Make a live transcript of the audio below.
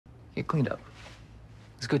Get cleaned up.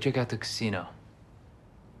 Let's go check out the casino.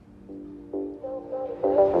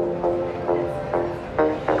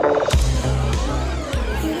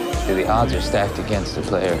 See, the odds are stacked against the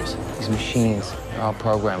players. These machines are all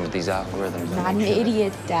programmed with these algorithms. I'm not an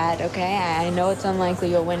idiot, Dad, okay? I know it's unlikely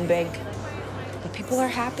you'll win big, but people are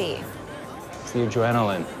happy. It's the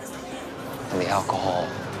adrenaline and the alcohol.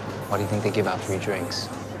 Why do you think they give out free drinks?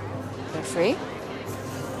 They're free?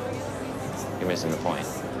 You're missing the point.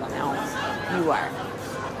 No, you are.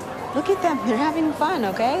 Look at them. They're having fun,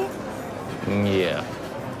 okay? Yeah,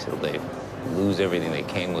 till they lose everything they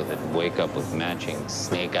came with and wake up with matching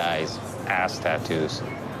snake eyes, ass tattoos.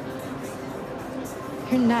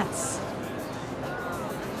 You're nuts.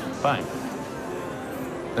 Fine.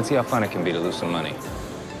 Let's see how fun it can be to lose some money.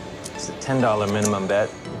 It's a $10 minimum bet,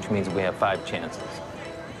 which means we have 5 chances.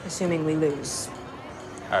 Assuming we lose.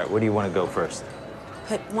 All right, where do you want to go first?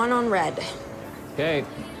 Put 1 on red. Okay.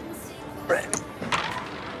 Red.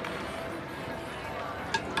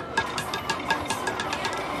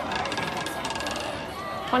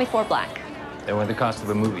 $24 black. That went the cost of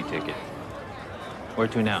a movie ticket. Where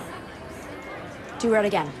to now? Do red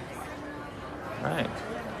again. All right.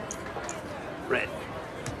 Red.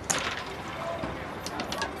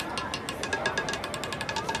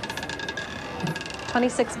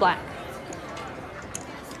 $26 black.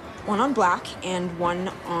 1 on black and 1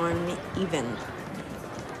 on even.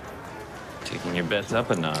 Taking your bets up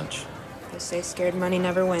a notch. They say scared money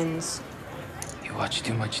never wins. You watch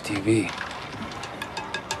too much TV.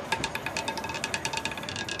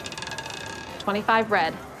 25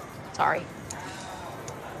 red. Sorry.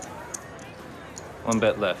 1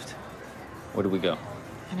 bet left. Where do we go?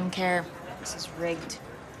 I don't care. This is rigged.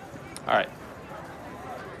 All right.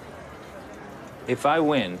 If I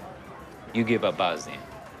win, you give up Bosnia.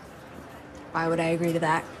 Why would I agree to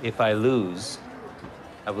that? If I lose,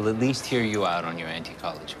 I will at least hear you out on your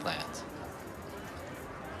anti-college plans.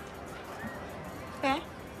 Okay.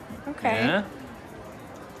 Okay. Yeah?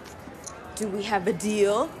 Do we have a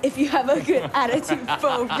deal? If you have a good attitude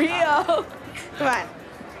for real. Come on.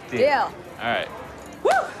 Deal. All right.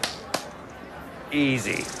 Woo!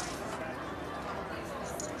 Easy.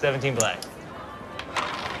 17 black.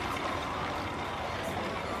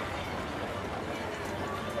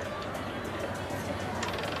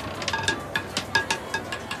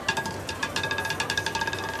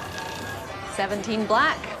 $17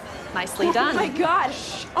 black. Nicely done. Oh my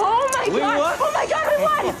gosh. Oh my god. Won? Oh my god, we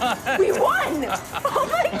won. We won. Oh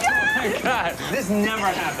my god. Oh my God. This never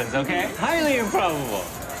happens, okay? Highly improbable.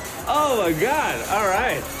 Oh my God. All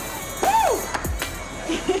right. Woo!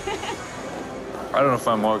 I don't know if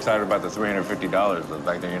I'm more excited about the $350, the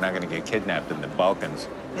fact that you're not going to get kidnapped in the Balkans.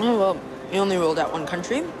 Oh, well, you only ruled out one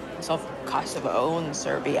country. Myself, Kosovo and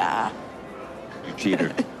Serbia. You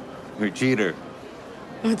cheater. You're a cheater.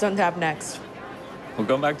 What's on tap next? We'll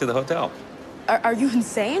go back to the hotel. Are you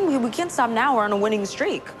insane? We can't stop now. We're on a winning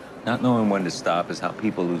streak. Not knowing when to stop is how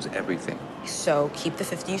people lose everything. So keep the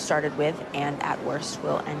 50 you started with, and at worst,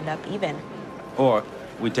 we'll end up even. Or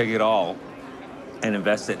we take it all and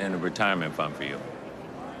invest it in a retirement fund for you.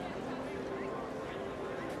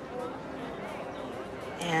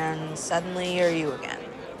 And suddenly you're you again.